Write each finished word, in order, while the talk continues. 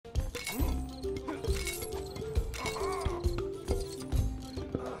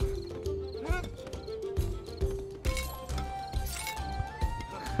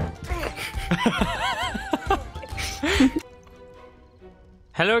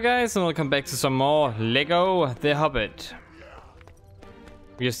Hello guys, and welcome back to some more Lego The Hobbit.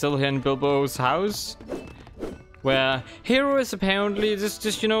 We are still here in Bilbo's house, where Hero is apparently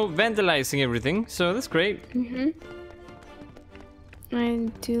just you know, vandalizing everything, so that's great. I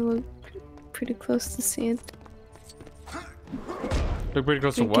do look pretty close to Santa. Look pretty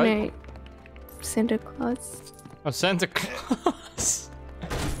close to what? Santa Claus. Oh, Santa Claus.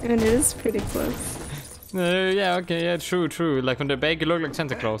 And it is pretty close. Yeah, okay, yeah, true. Like on the back, you look like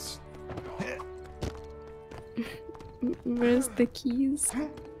Santa Claus. Where's the keys?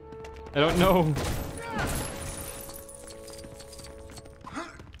 I don't know.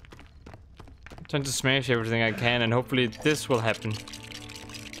 I'm trying to smash everything I can, and hopefully this will happen.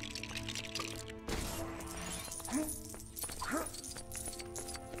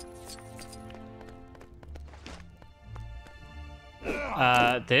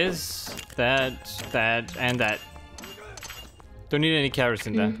 This, that, and that. Don't need any carrots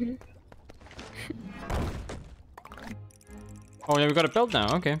in there. Oh yeah, we got a belt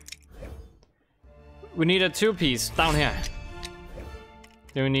now, okay. We need a 2-piece down here.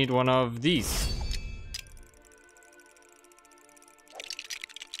 Then we need one of these.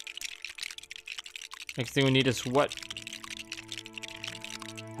 Next thing we need is what?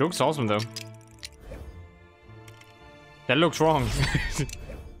 Looks awesome though. That looks wrong.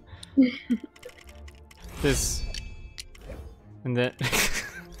 This. And that.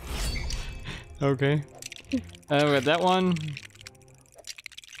 Okay. We got that one.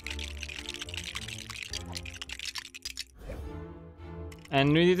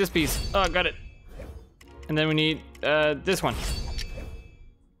 And we need this piece. Oh, got it. And then we need this one.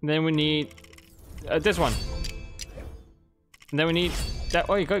 And then we need this one. And then we need that.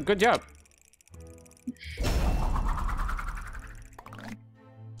 Oh, good job.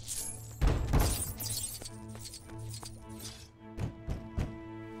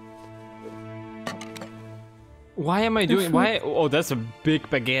 Why am I doing? Why? Oh, that's a big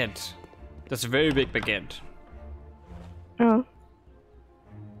baguette. That's a very big baguette. Oh.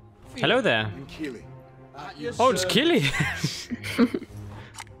 Hello there. Oh, it's Killy.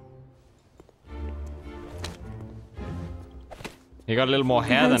 He got a little more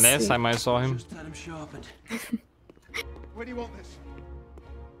hair than last time I saw him. Where do you want this?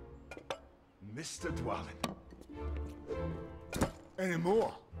 Mr. Dwalin. Any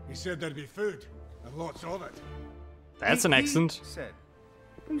more? He said there'd be food, and lots of it. That's an accent. Said.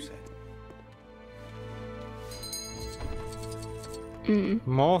 Who said?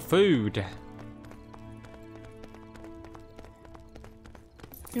 More food.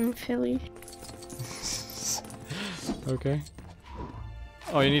 I'm Philly. Okay.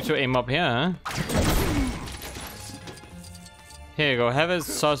 Oh, you need to aim up here, huh? Here you go. Have a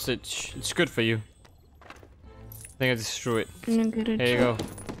sausage. It's good for you. I think I just threw it. I'm good at Here you go.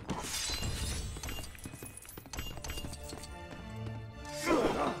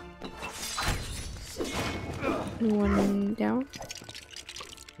 One down.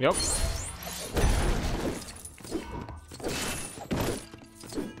 Yep.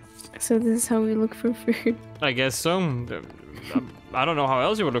 So this is how we look for food. I guess so. I don't know how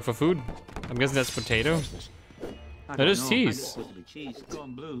else you would look for food. I'm guessing that's potato. That is cheese.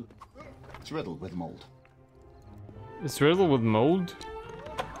 It's riddled with mold. It's riddled with mold?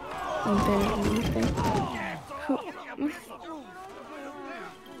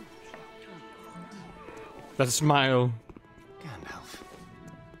 That smile. Gandalf.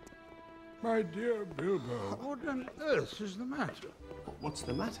 My dear Bilbo. What on earth is the matter? What's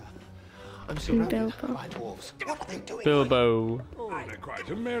the matter? I'm surrounded Bilbo. by dwarves. What are they doing? Bilbo. Oh, they're quite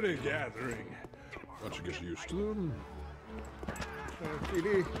a merry gathering. Once you get used to them.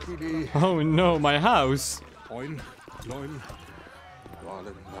 Kitty. Oh no, my house. Loin. Darling.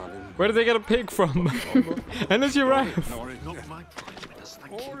 Where did they get a pig from? And it's your wife. Not my prejudice,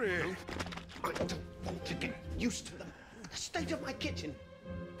 thank you. I don't want to get used to them. The state of my kitchen.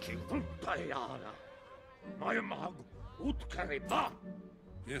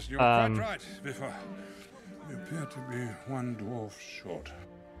 Yes, you're quite right, Biffa. You appear to be one dwarf short.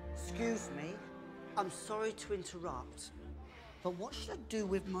 Excuse me, I'm sorry to interrupt, but what should I do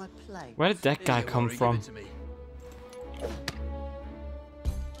with my plate? Where did that guy come from?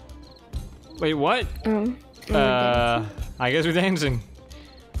 Wait, what? I guess we're dancing.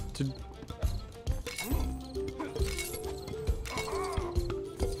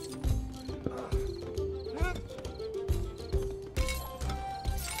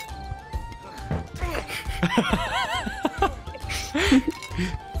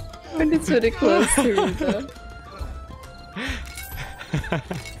 But it's really close to me though.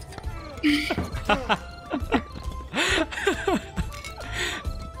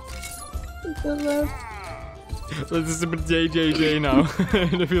 The left. This is a bit JJJ now.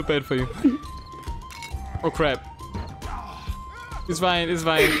 I feel bad for you. Oh crap. It's fine, it's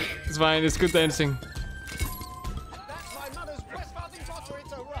fine. It's fine, it's good dancing.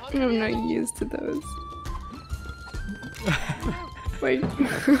 I'm not used to those. Wait.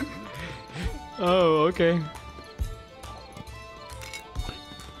 Oh, okay.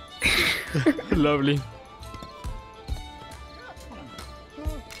 Lovely.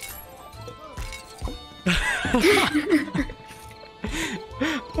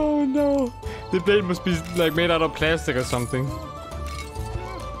 Oh no. The blade must be like made out of plastic or something.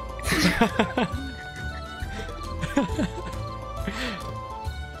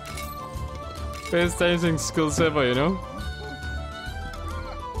 Best dancing skills ever, you know?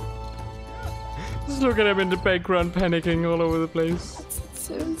 Just look at him in the background panicking all over the place.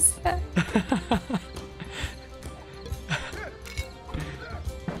 So sad.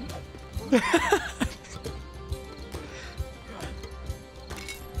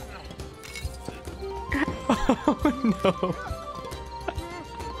 Oh no.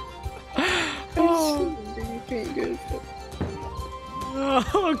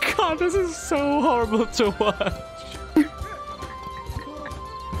 Oh god, this is so horrible to watch.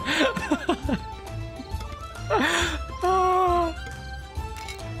 Oh.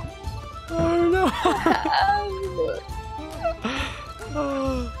 Oh no.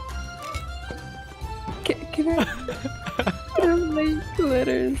 Oh. Can I have like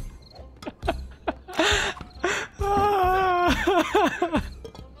glitters?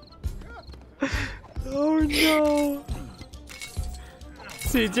 Oh no.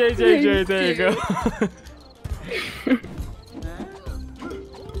 See, JJJ, there you go.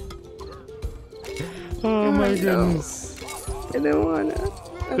 Oh my goodness. I don't wanna.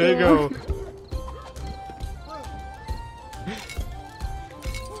 There you go.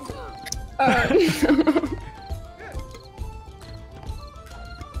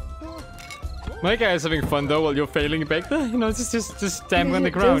 My guy is having fun though while you're failing back there. You know, just stand on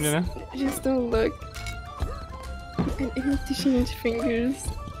the ground, you know? Just don't look. And imitation fingers.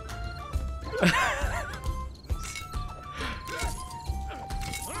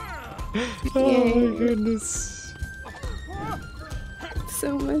 Oh my goodness.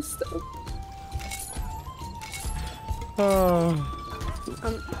 So messed up. Oh.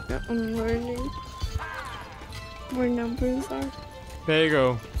 I'm learning where numbers are. There you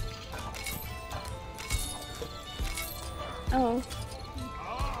go. Oh.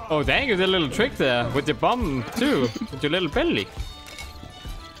 Oh dang, you did a little trick there with your bomb too, with your little belly.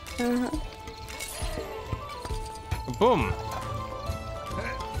 Boom.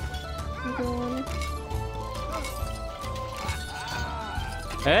 Go on.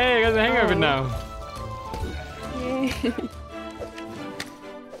 Hey, you got the hang of it now. Yay.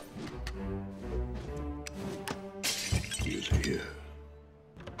 He is here.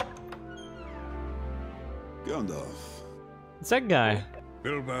 Gandalf. It's that guy.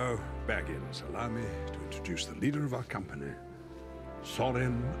 Bilbo Baggins, allow me to introduce the leader of our company,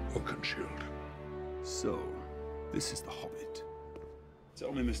 Thorin Oakenshield. So, this is the Hobbit.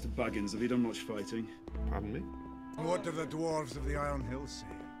 Tell me, Mr. Baggins, have you done much fighting? Pardon me? What do the dwarves of the Iron Hills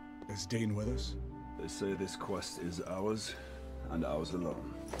say? Is Dane with us? They say this quest is ours, and ours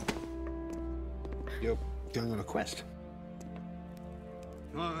alone. You're going on a quest?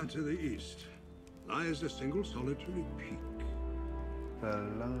 Far to the east lies a single solitary peak. A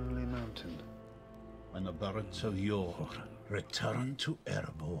lonely mountain. When the birds of yore return to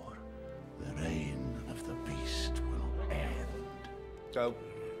Erebor, the reign of the beast will end. So,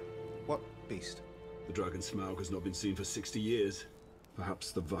 what beast? The dragon Smaug has not been seen for 60 years.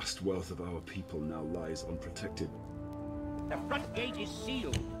 Perhaps the vast wealth of our people now lies unprotected. The front gate is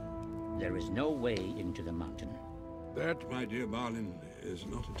sealed. There is no way into the mountain. That, my dear Marlin, is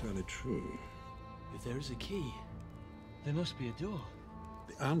not entirely true. If there is a key, there must be a door.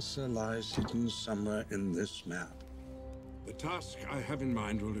 The answer lies hidden somewhere in this map. The task I have in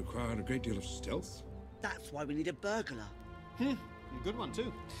mind will require a great deal of stealth. That's why we need a burglar. A good one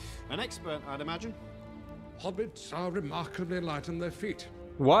too. An expert, I'd imagine. Hobbits are remarkably light on their feet.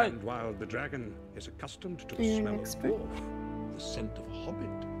 What? And while the dragon is accustomed to the Yeah, smell of expert. dwarf, the scent of a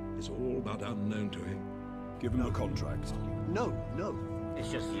hobbit is all but unknown to him. Give him a contract. No. It's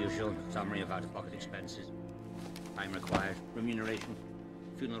just the usual summary of out-of-pocket expenses. Time required, remuneration,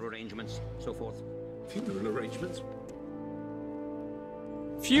 funeral arrangements, so forth. Funeral arrangements?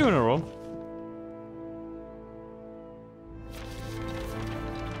 Funeral?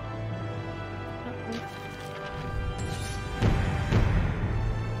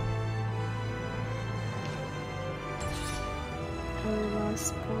 only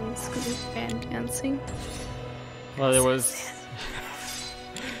lost points because of band dancing. Well, it was.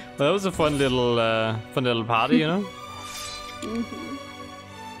 Well, that was a fun little party, you know. Mm-hmm.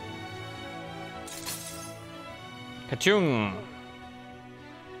 Kachung.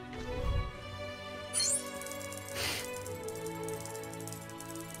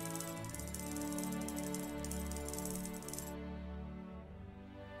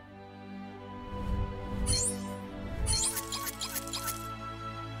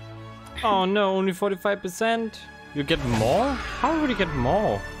 Oh no, only 45%? You get more? How would you get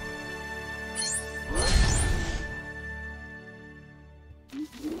more?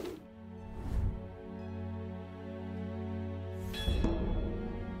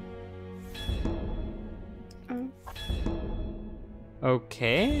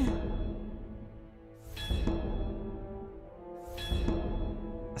 Okay.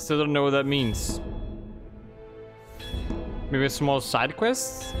 I still don't know what that means. Maybe a small side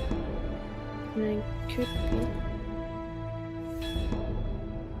quest? It could be.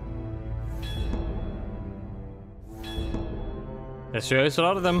 There sure is a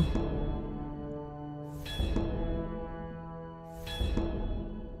lot of them.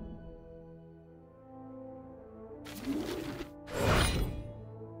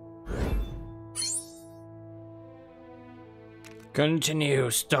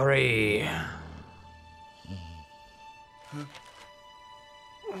 Continue story.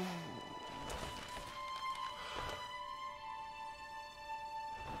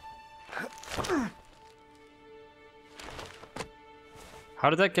 How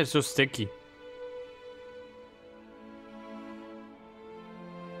did that get so sticky?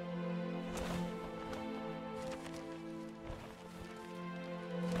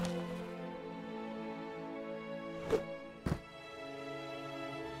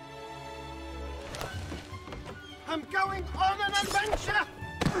 I'm going on an adventure!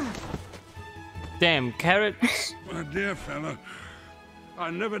 Damn carrots. My dear fella,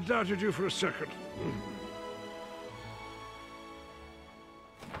 I never doubted you for a second.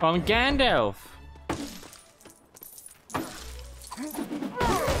 On Gandalf.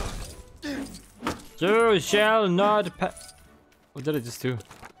 You shall not pass. What did I just do?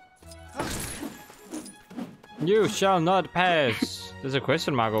 You shall not pass. There's a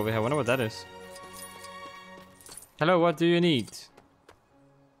question mark over here. I wonder what that is. Hello, what do you need?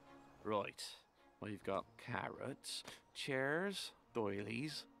 Right. We've got carrots, chairs,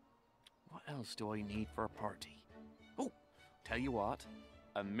 doilies. What else do I need for a party? Oh, tell you what.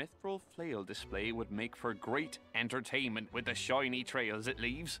 A mithril flail display would make for great entertainment with the shiny trails it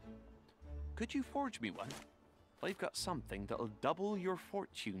leaves. Could you forge me one? I've got something that'll double your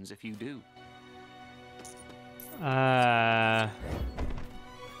fortunes if you do. How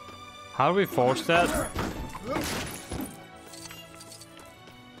do we forge that?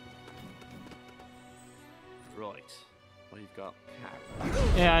 Right. We've got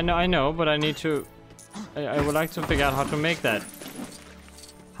carrots. Yeah, I know, but I need to. I would like to figure out how to make that.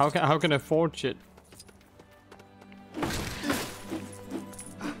 How can I forge it? I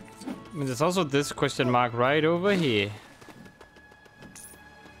mean, there's also this question mark right over here.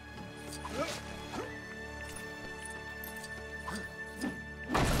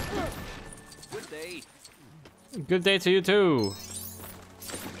 Good day. Good day to you too.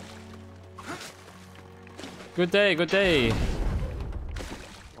 Good day, good day.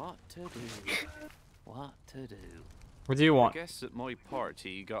 What to do? What to do? What do you want? I guess that my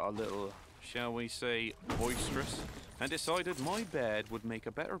party got a little, shall we say, boisterous, and decided my bed would make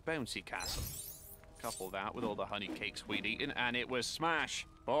a better bouncy castle. Couple that with all the honey cakes we'd eaten, and it was smash.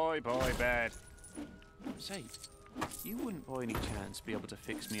 Bye bye bed. Say, you wouldn't by any chance be able to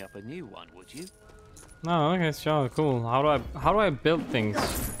fix me up a new one, would you? No, okay, sure, cool. How do I build things?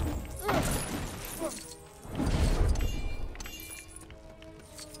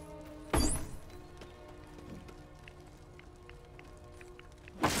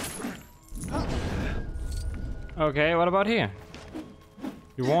 Okay, what about here?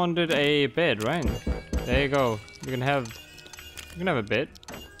 You wanted a bed, right? There you go. You can have a bed.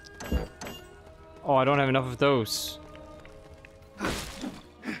 Oh, I don't have enough of those.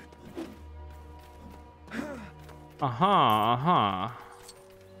 Uh-huh.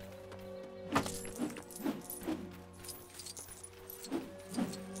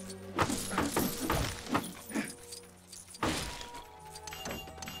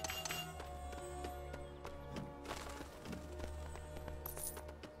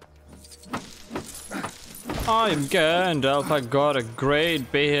 I'm Gandalf, I got a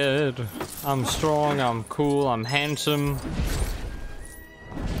great beard. I'm strong, I'm cool, I'm handsome.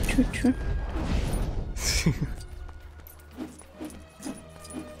 True.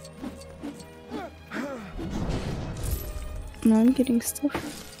 No, I'm getting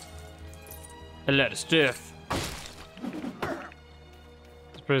stuff. A lot of stuff.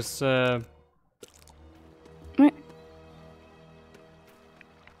 Let's press What?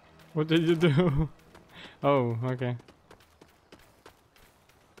 What did you do? Oh, okay.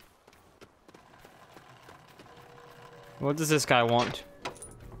 What does this guy want?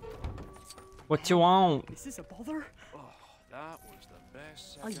 What you want? This is a bother. Oh, that was the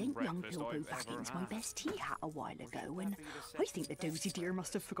best I second lent young breakfast Bilbo I've ever Baggins my had. best tea hat a while ago, and I think the dozy dear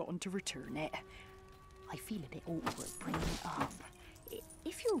must have forgotten to return it. I feel a bit awkward bringing it up.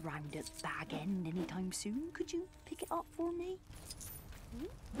 If you're round at Bag End anytime soon, could you pick it up for me?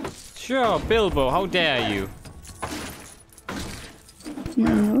 Sure, Bilbo, how dare you?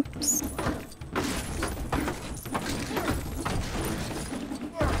 Oops.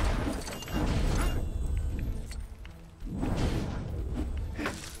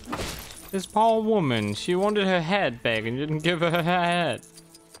 This poor woman, she wanted her head back and you didn't give her her head.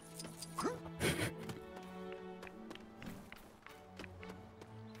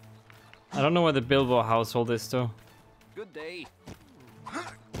 I don't know where the Bilbo household is though. Good day.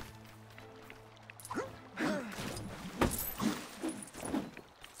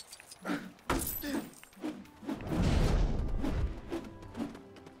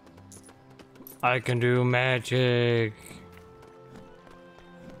 I can do magic.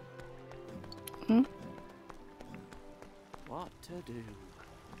 What to do?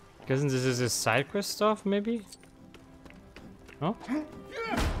 Guessing this is his side quest stuff, maybe? No?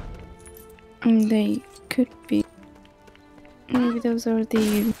 They could be. Maybe those are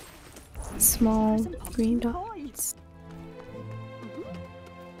the small green dots.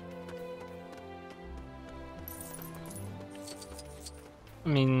 I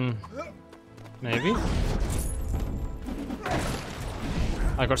mean, maybe.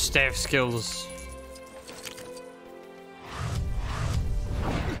 I got staff skills.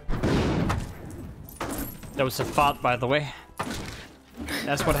 That was a fart, by the way.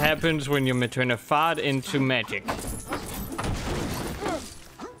 That's what happens when you turn a fart into magic.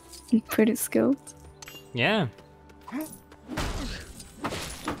 Pretty skilled. Yeah.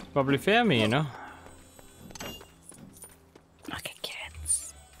 Probably fair me, you know. Okay,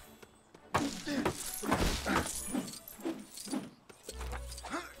 kids.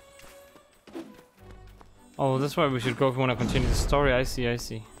 Oh, that's why we should go if we want to continue the story. I see, I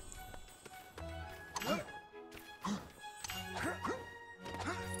see.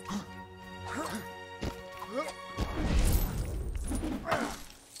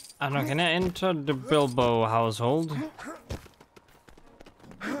 I don't know, can I enter the Bilbo household?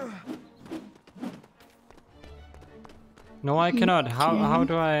 No, I cannot. How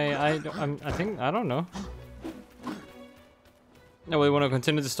do I think I don't know. No, we want to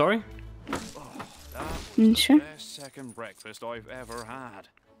continue the story? Sure. Best second breakfast I've ever had.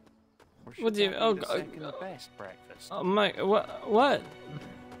 Or should What do you? that Oh, be the second best breakfast. oh my! What?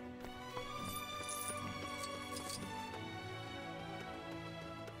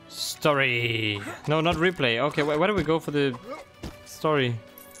 Story. No, not replay. Okay, where do we go for the story?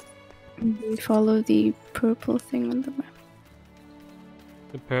 We follow the purple thing on the map.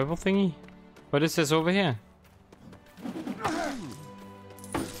 The purple thingy? What is this over here?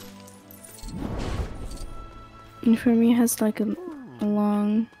 And for me, it has like a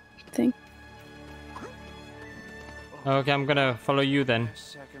long thing. Okay, I'm gonna follow you then.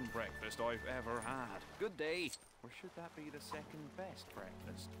 Best second breakfast I've ever had. Good day. Or should that be the second best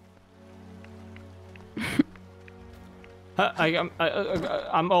breakfast?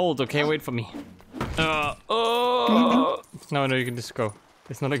 I'm old. Okay, wait for me. Oh! No, you can just go.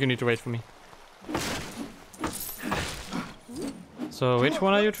 It's not like you need to wait for me. So, which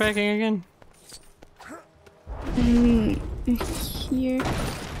one are you tracking again? Here.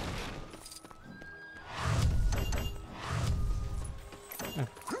 I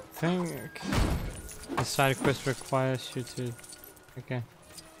think the side quest requires you to. Okay.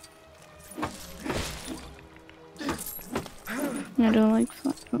 I don't like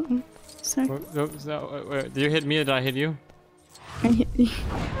flat. Sorry. Did you hit me or did I hit you? I hit you.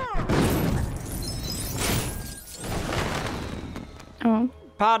 Oh.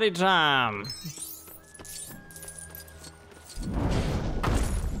 Party time!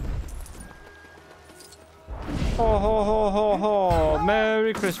 Ho ho ho ho ho!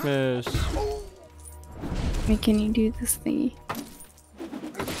 Merry Christmas! Wait, can you do this thingy?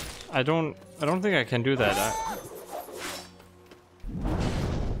 I don't think I can do that.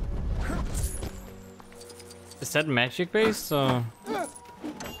 Is that magic based or?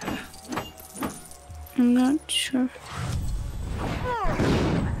 I'm not sure.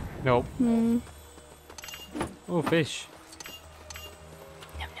 Nope. Hmm. Oh, fish.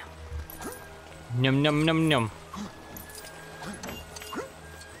 Num num num num.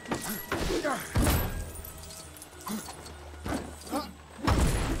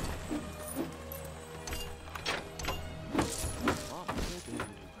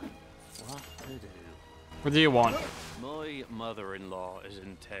 What do you want? My mother-in-law is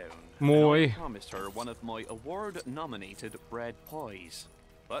in town. Moi. And I promised her one of my award-nominated bread pies.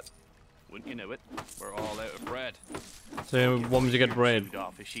 But, wouldn't you know it, we're all out of bread. So, what would you get bread?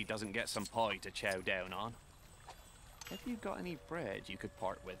 Off if she doesn't get some pie to chow down on. Have you got any bread you could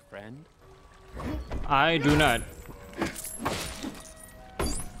part with, friend? I do not.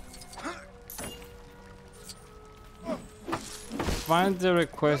 Find the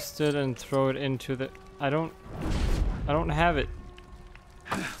requested and throw it into the... I don't have it.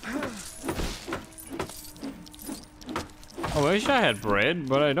 I wish I had bread,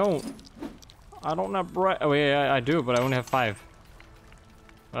 but I don't. I don't have bread. Oh yeah, I do, but I only have 5.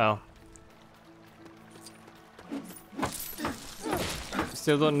 Well.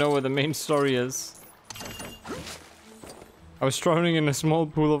 Still don't know what the main story is. I was drowning in a small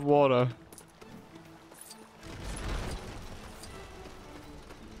pool of water.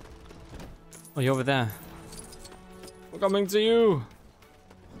 Oh, you're over there. We're coming to you.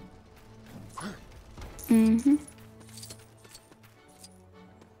 Mm-hmm.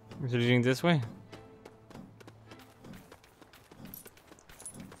 Is it leading this way?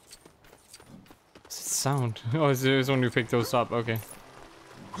 What's that sound? Oh, it's when you pick those up. Okay.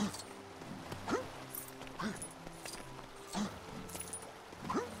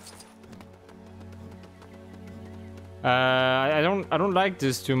 I don't like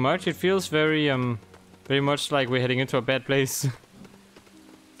this too much. It feels very much like we're heading into a bad place.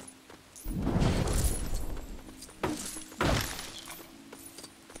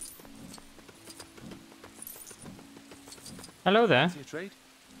 Hello there. See a trade?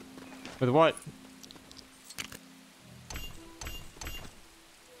 With what?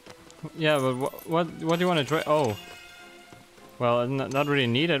 Yeah, but what do you want to trade? Oh. Well, not really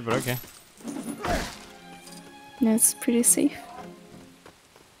needed, but okay. That's pretty safe.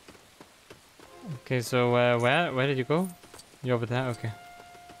 Okay, so where did you go? You're over there, okay.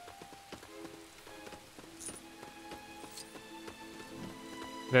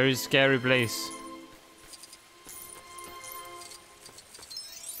 Very scary place.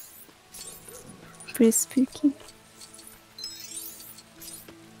 Pretty spooky.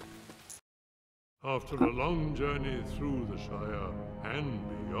 After a long journey through the Shire and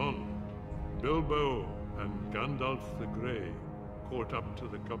beyond, Bilbo and Gandalf the Grey caught up to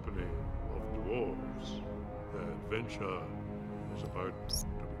the company of dwarves. Their adventure is about to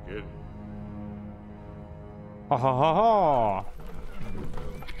begin. Ha ha ha ha!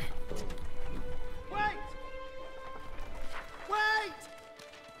 Wait! Wait!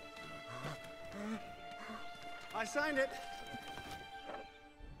 I signed it.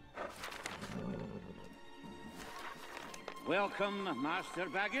 Welcome, Master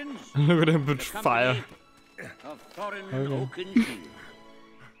Baggins. Look at him put fire. Of Thorin Okay. Oakenshield.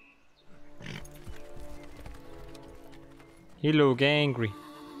 He look angry.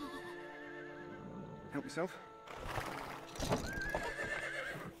 Help yourself.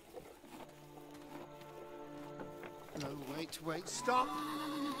 No, wait, stop!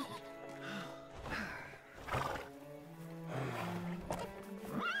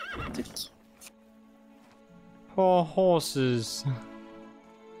 Poor horses.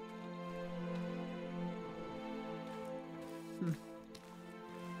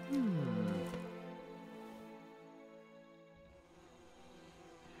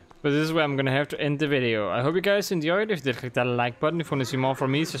 But this is where I'm gonna have to end the video. I hope you guys enjoyed. If you did, click that like button. If you want to see more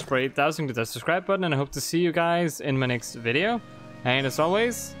from me, subscribe 8,000, click that subscribe button. And I hope to see you guys in my next video. And as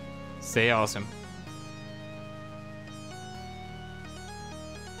always, stay awesome.